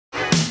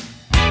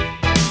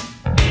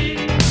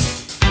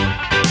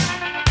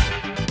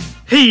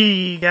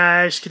Hey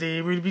guys,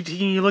 today we're going to be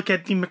taking a look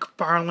at the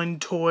McFarlane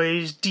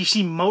Toys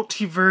DC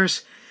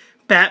Multiverse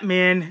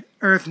Batman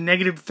Earth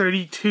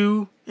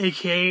 -32,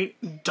 aka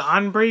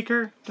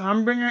Dawnbreaker?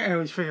 I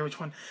always forget which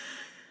one.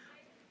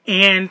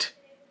 And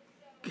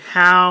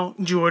Hal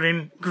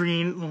Jordan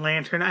Green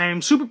Lantern. I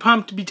am super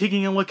pumped to be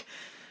taking a look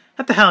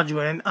at the Hal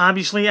Jordan.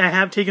 Obviously, I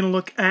have taken a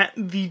look at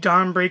the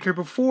Dawnbreaker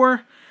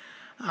before.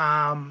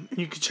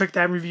 You can check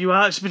that review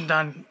out. It's been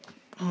done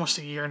almost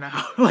a year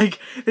now. Like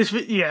this,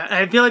 yeah.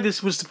 I feel like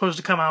this was supposed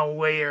to come out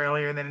way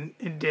earlier than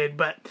it did.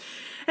 But,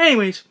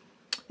 anyways,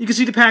 you can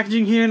see the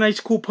packaging here.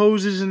 Nice, cool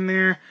poses in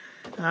there.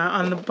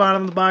 On the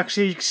bottom of the box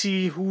here, you can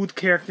see who the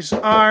characters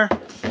are.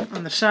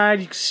 On the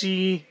side, you can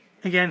see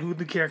again who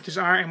the characters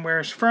are and where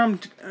it's from.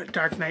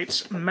 Dark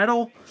Knight's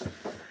Metal.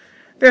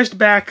 There's the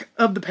back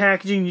of the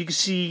packaging. You can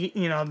see,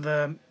 you know,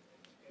 the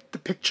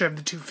picture of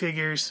the two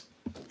figures.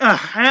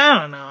 I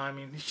don't know. I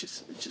mean, it's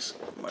just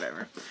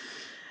whatever.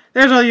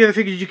 There's all the other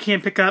figures you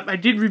can't pick up. I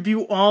did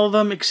review all of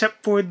them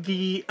except for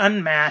the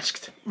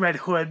unmasked Red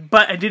Hood,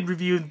 but I did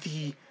review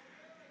the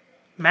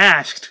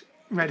masked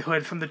Red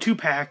Hood from the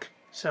 2-pack.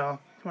 So,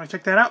 if you want to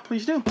check that out,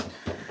 please do.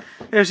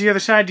 There's the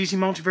other side, DC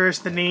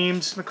Multiverse, the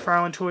names,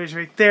 McFarlane Toys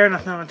right there.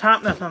 Nothing on the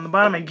top, nothing on the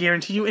bottom, I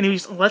guarantee you.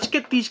 Anyways, let's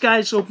get these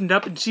guys opened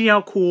up and see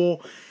how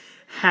cool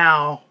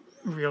Hal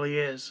really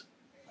is.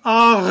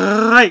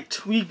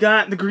 Alright, we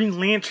got the Green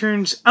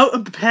Lanterns out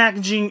of the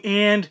packaging,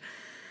 and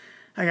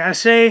I gotta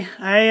say,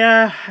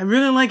 I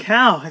really like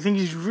Hal. I think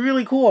he's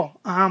really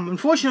cool.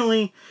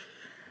 Unfortunately,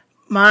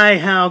 my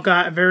Hal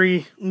got a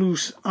very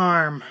loose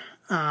arm.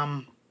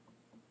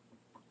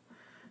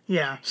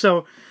 Yeah,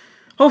 so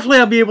hopefully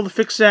I'll be able to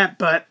fix that,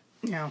 but,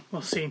 you know,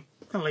 we'll see.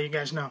 I'll let you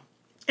guys know.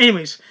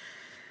 Anyways,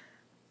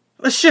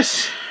 let's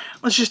just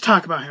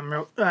talk about him,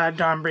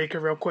 Dawnbreaker,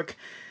 real quick.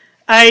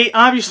 I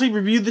obviously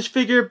reviewed this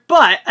figure,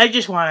 but I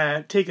just want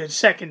to take a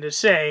second to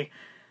say,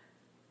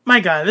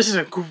 my God, this is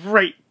a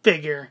great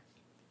figure.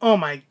 Oh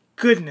my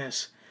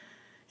goodness.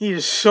 He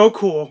is so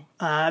cool.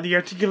 The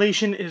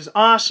articulation is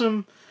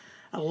awesome.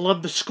 I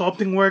love the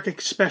sculpting work,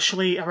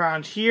 especially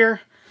around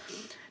here.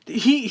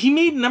 He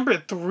made number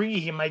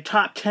 3 in my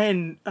top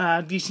 10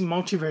 DC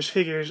Multiverse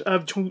figures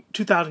of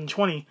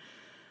 2020.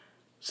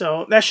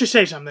 So that should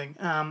say something.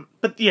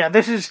 But yeah,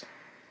 this is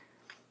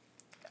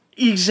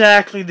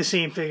exactly the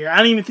same figure. I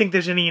don't even think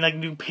there's any like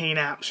new paint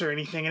apps or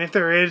anything. And if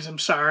there is, I'm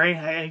sorry.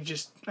 I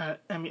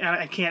mean,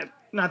 I can't,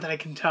 not that I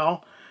can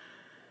tell.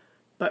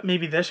 But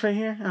maybe this right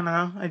here? I don't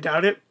know. I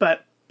doubt it.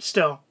 But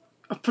still,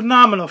 a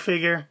phenomenal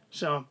figure.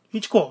 So,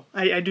 he's cool.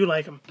 I do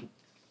like him.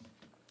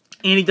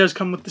 And he does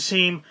come with the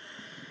same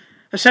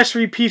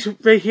accessory piece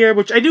right here,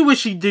 which I do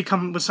wish he did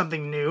come with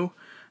something new.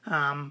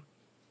 You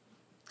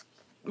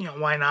know,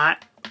 why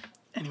not?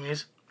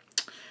 Anyways.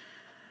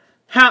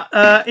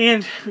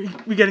 And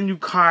we got a new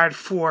card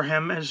for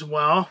him as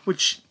well,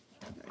 which,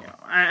 you know,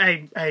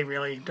 I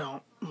really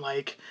don't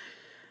like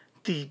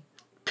the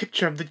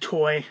picture of the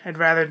toy. I'd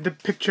rather the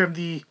picture of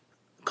the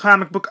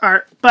comic book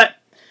art. But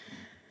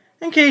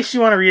in case you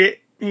want to read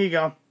it, here you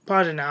go.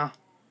 Pause it now.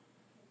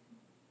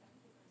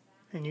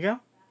 There you go.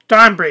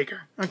 Dawnbreaker.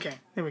 Okay,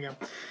 there we go.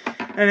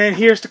 And then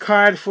here's the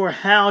card for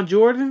Hal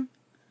Jordan.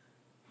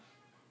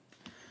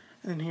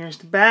 And here's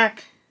the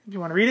back. If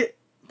you want to read it,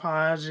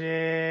 pause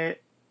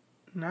it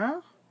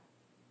now.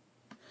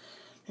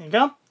 There you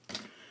go.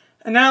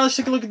 And now let's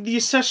take a look at the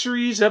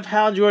accessories of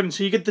Hal Jordan.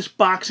 So you get this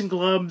boxing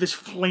glove, this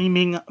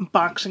flaming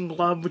boxing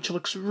glove, which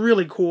looks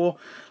really cool.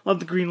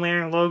 Love the Green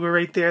Lantern logo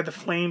right there. The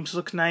flames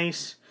look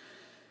nice.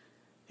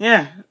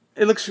 Yeah,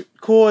 it looks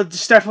cool.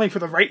 It's definitely for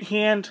the right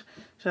hand.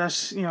 So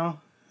that's, you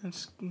know,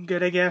 that's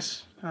good, I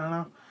guess. I don't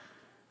know.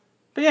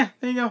 But yeah,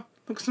 there you go.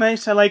 Looks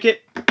nice. I like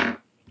it. And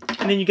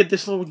then you get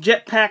this little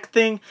jetpack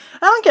thing.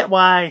 I don't get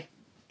why,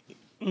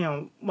 you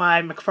know,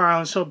 why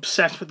McFarlane's so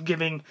obsessed with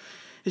giving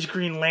his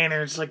Green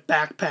Lanterns like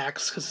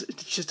backpacks, because it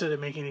just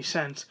doesn't make any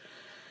sense.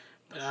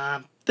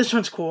 But this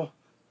one's cool.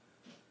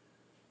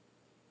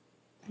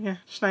 Yeah,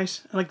 it's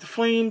nice. I like the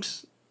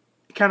flames.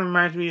 It kind of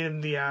reminds me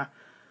of the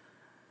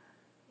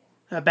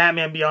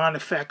Batman Beyond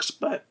effects,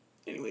 but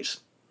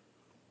anyways.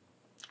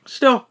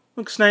 Still,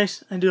 looks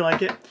nice. I do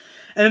like it.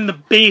 And then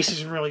the base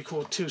is really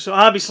cool too. So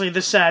obviously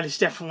this side is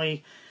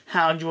definitely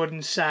Hal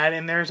Jordan's side,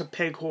 and there's a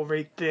peg hole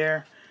right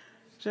there.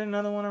 Is there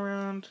another one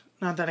around?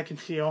 Not that I can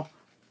feel.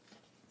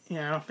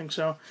 Yeah, I don't think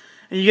so.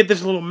 And you get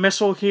this little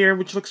missile here,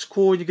 which looks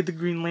cool. You get the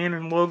Green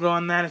Lantern logo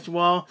on that as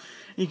well.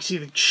 You can see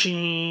the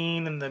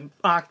chain and the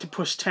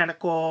octopus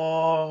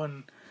tentacle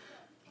and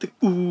the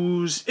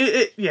ooze.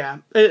 Yeah,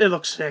 it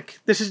looks sick.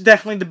 This is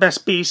definitely the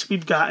best base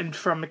we've gotten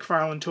from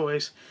McFarlane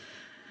Toys.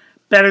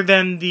 Better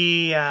than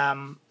the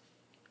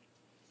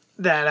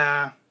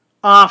that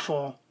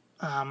awful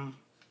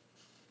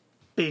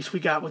base we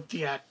got with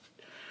the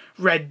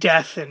Red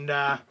Death and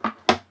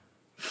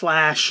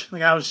Flash.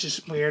 Like, that was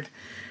just weird.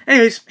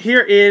 Anyways,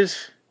 here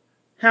is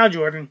Hal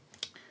Jordan.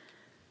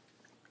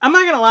 I'm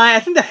not gonna lie,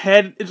 I think the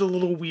head is a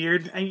little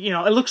weird. You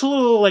know, it looks a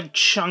little like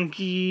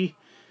chunky.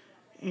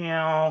 You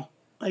know,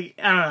 like,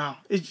 I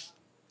don't know.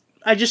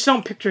 I just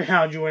don't picture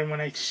Hal Jordan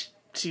when I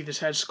see this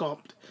head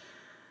sculpt.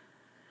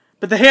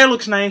 But the hair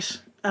looks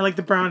nice. I like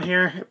the brown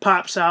hair. It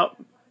pops out,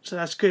 so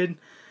that's good.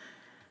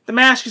 The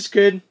mask is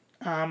good.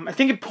 I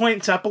think it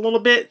points up a little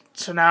bit,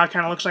 so now it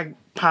kind of looks like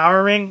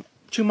powering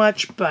too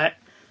much, but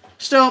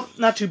still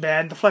not too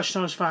bad. The flesh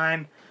tone is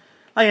fine.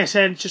 Like I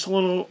said, it's just a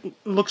little,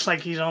 looks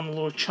like he's on the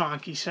little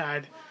chonky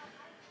side.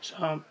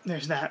 So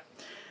there's that.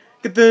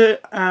 Get the,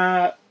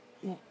 I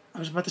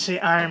was about to say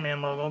Iron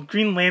Man logo.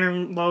 Green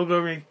Lantern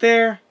logo right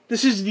there.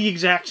 This is the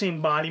exact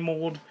same body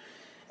mold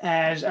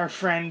as our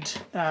friend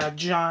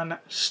John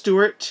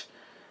Stewart.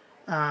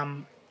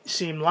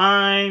 Same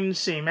lines,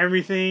 same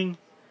everything,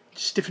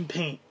 just different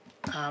paint.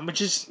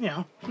 Which is,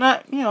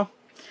 not, I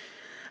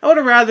would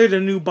have rathered a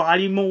new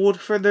body mold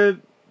for the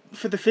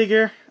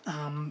figure,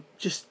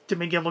 just to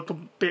make it look a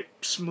bit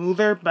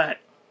smoother, but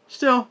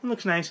still, it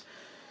looks nice.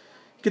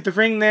 Get the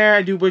ring there.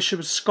 I do wish it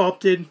was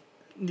sculpted,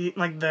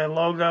 like the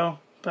logo,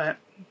 but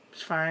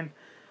it's fine.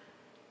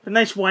 But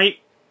nice white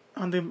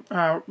on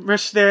the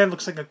wrist there.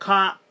 Looks like a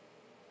cop.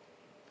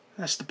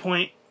 That's the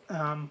point.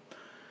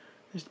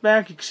 There's the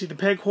back. You can see the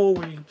peg hole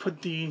where you can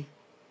put the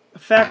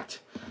effect.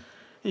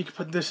 You can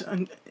put this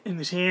in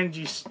his hand.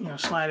 You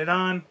slide it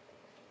on.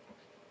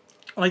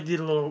 I like the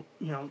little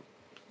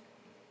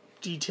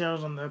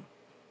details on the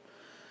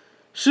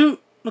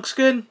suit. Looks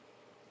good.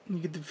 You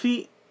get the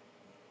feet.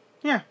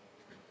 Yeah.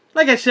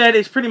 Like I said,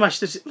 it's pretty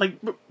much this. Like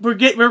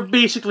we're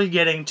basically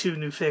getting two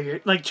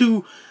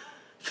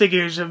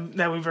figures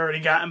that we've already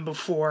gotten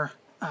before.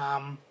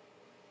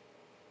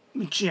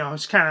 Which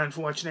it's kind of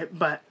unfortunate,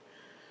 but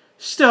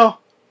still,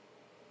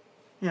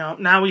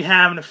 now we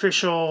have an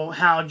official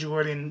Hal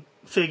Jordan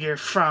figure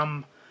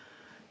from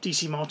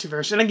DC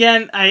Multiverse. And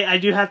again, I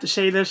do have to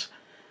say this: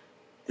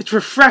 it's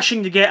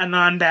refreshing to get a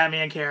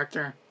non-Batman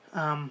character,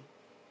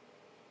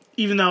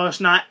 even though it's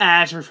not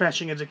as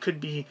refreshing as it could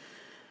be.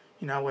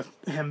 With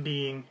him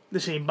being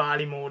the same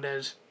body mold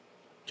as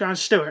John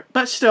Stewart.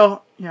 But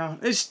still,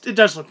 it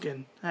does look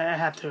good, I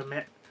have to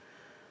admit.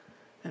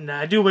 And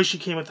I do wish he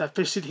came with a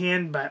fisted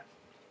hand, but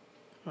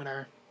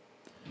whatever.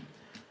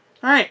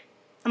 Alright,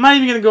 I'm not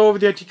even going to go over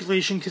the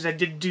articulation because I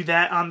did do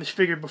that on this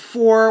figure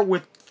before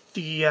with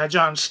the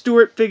John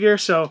Stewart figure.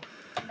 So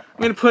I'm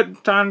going to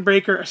put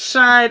Dawnbreaker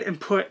aside and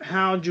put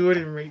Hal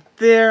Jordan right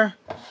there.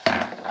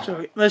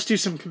 So let's do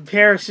some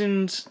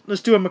comparisons.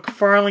 Let's do a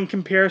McFarlane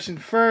comparison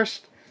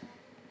first.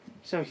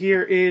 So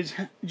here is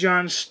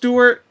John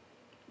Stewart.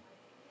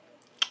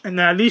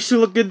 And these two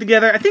look good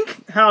together. I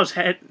think Hal's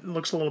head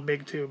looks a little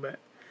big too, but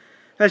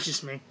that's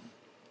just me.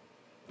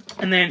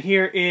 And then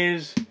here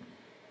is,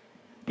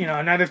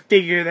 another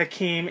figure that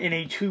came in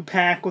a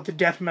 2-pack with the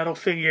death metal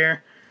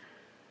figure.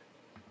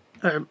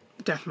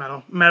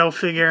 Metal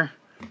figure.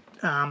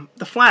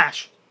 The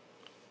Flash.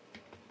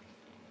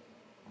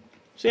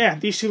 So yeah,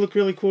 these two look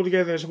really cool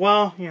together as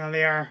well.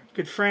 They are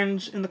good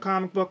friends in the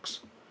comic books.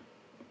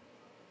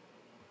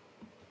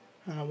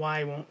 I don't know why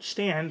he won't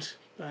stand,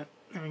 but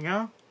there we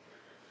go.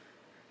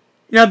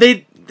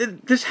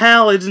 This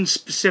Hal isn't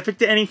specific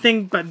to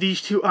anything, but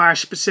these two are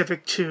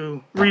specific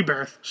to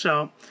Rebirth.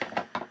 So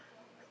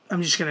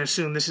I'm just going to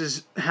assume this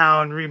is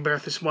Hal and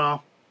Rebirth as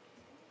well.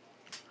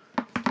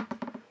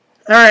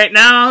 Alright,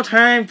 now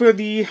time for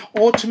the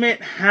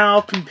Ultimate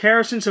Hal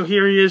comparison. So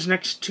here he is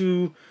next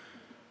to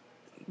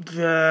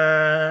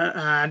the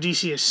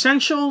DC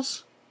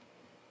Essentials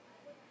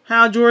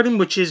Hal Jordan,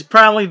 which is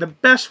probably the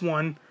best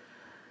one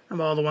of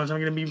all the ones I'm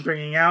going to be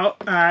bringing out.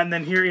 And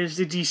then here is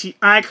the DC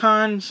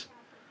Icons,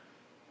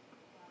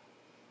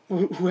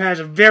 who has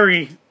a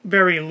very,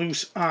 very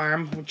loose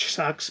arm, which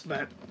sucks,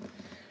 but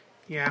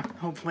yeah,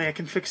 hopefully I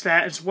can fix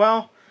that as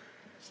well.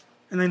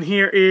 And then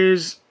here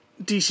is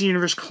DC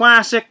Universe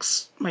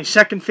Classics, my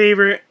second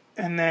favorite,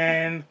 and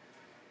then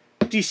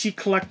DC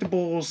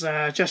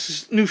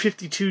Collectibles New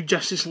 52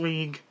 Justice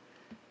League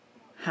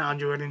Hal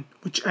Jordan,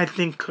 which I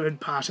think could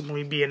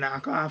possibly be a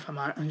knockoff. I'm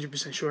not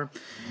 100% sure.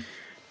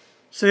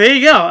 So there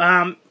you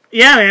go.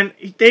 Yeah, man,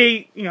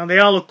 they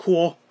all look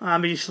cool.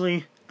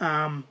 Obviously,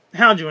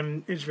 Hal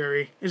Jordan is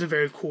a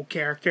very cool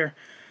character.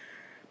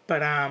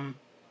 But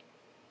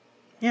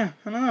yeah,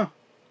 I don't know.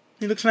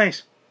 He looks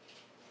nice.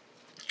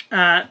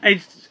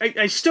 I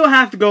still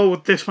have to go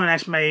with this one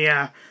as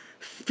my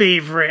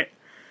favorite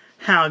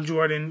Hal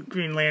Jordan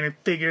Green Lantern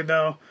figure,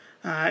 though.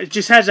 It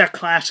just has that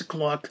classic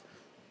look,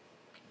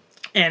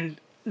 and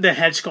the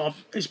head sculpt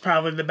is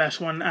probably the best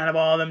one out of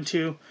all of them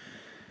too.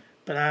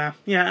 But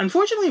yeah,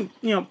 unfortunately,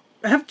 I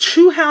have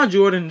two Hal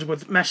Jordans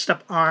with messed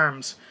up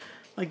arms.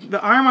 Like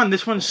the arm on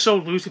this one is so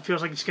loose it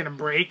feels like it's gonna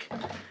break,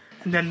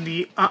 and then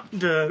the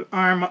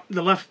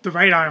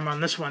right arm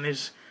on this one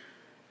is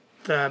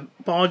the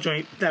ball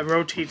joint that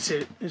rotates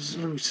it is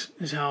loose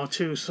as hell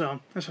too. So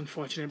that's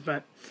unfortunate.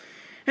 But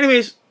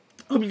anyways,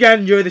 hope you guys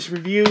enjoyed this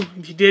review.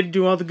 If you did,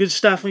 do all the good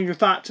stuff. Leave your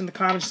thoughts in the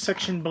comments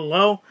section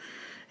below.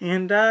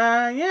 And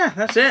yeah,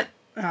 that's it.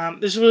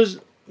 This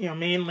was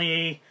mainly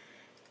a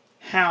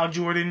Hal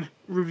Jordan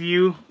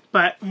review,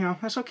 but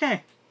that's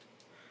okay.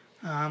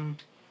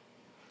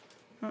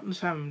 Let's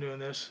have him doing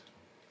this,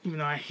 even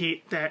though I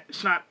hate that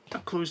it's not a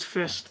closed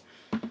fist.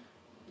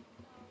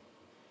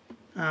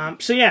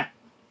 So yeah,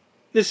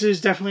 this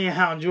is definitely a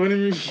Hal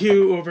Jordan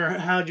review over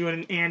Hal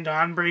Jordan and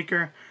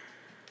Dawnbreaker.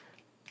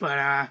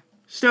 But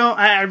still,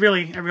 I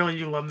really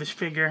do love this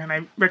figure, and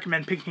I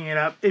recommend picking it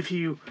up if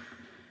you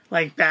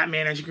like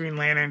Batman as Green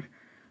Lantern.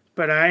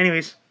 But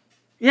anyways,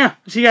 yeah,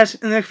 see you guys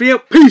in the next video.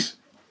 Peace!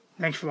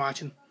 Thanks for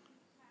watching.